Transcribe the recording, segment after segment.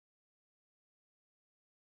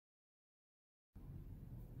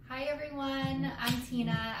Hi everyone, I'm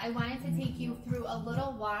Teena. I wanted to take you through a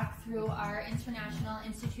little walk through our International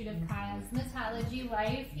Institute of Cosmetology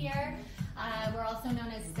life here. We're also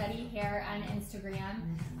known as studyhair on Instagram.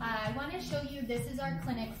 I want to show you, this is our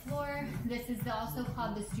clinic floor. This is also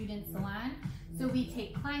called the student salon. So we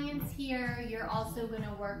take clients here. You're also going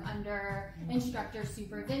to work under instructor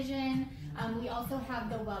supervision. We also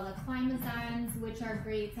have the Climazons, which are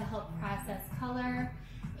great to help process color.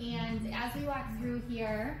 And as we walk through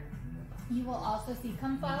here, you will also see,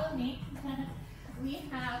 come follow me. We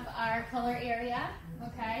have our color area,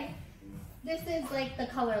 okay? This is like the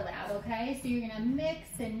color lab, okay? So you're gonna mix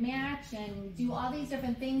and match and do all these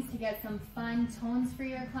different things to get some fun tones for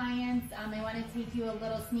your clients. I wanna take you a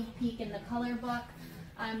little sneak peek in the color book.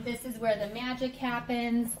 This is where the magic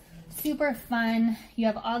happens. Super fun. You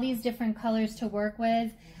have all these different colors to work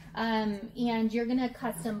with. And you're gonna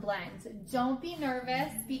custom blend. Don't be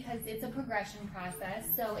nervous because it's a progression process.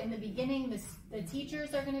 So in the beginning, the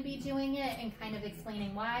teachers are gonna be doing it and kind of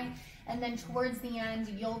explaining why. And then towards the end,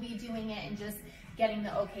 you'll be doing it and just getting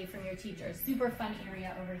the okay from your teachers. Super fun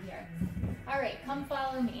area over here. All right, come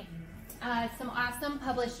follow me. Some awesome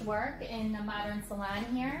published work in the modern salon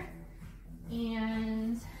here.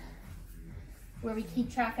 And where we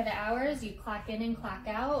keep track of the hours, you clock in and clock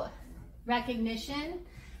out. Recognition.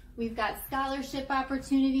 We've got scholarship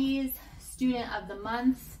opportunities, student of the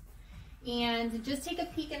month, and just take a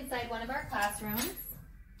peek inside one of our classrooms.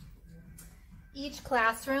 Each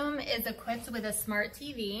classroom is equipped with a smart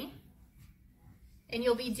TV, and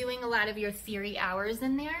you'll be doing a lot of your theory hours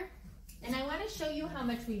in there. And I want to show you how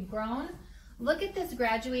much we've grown. Look at this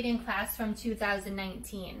graduating class from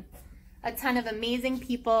 2019. A ton of amazing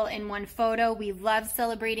people in one photo. We love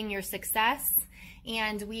celebrating your success,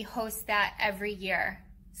 and we host that every year.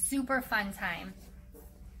 Super fun time.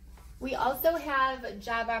 We also have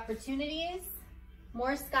job opportunities,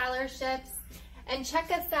 more scholarships, and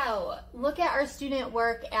check us out. Look at our student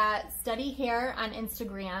work at studyhair on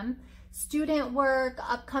Instagram. Student work,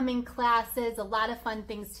 upcoming classes, a lot of fun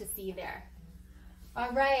things to see there.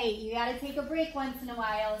 All right, you gotta take a break once in a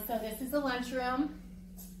while. So this is the lunchroom,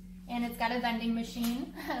 and it's got a vending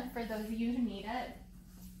machine for those of you who need it.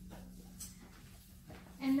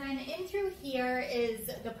 And then in through here is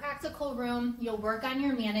the practical room. You'll work on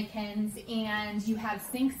your mannequins, and you have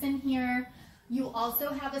sinks in here. You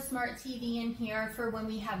also have a smart TV in here for when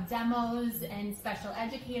we have demos and special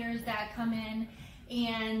educators that come in.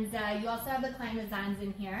 And you also have the Climazons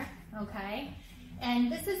in here, okay?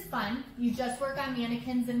 And this is fun. You just work on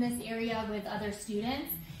mannequins in this area with other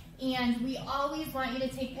students. And we always want you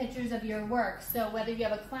to take pictures of your work. So whether you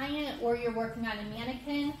have a client or you're working on a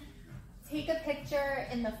mannequin, take a picture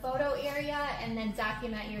in the photo area and then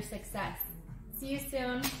document your success. See you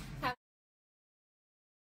soon.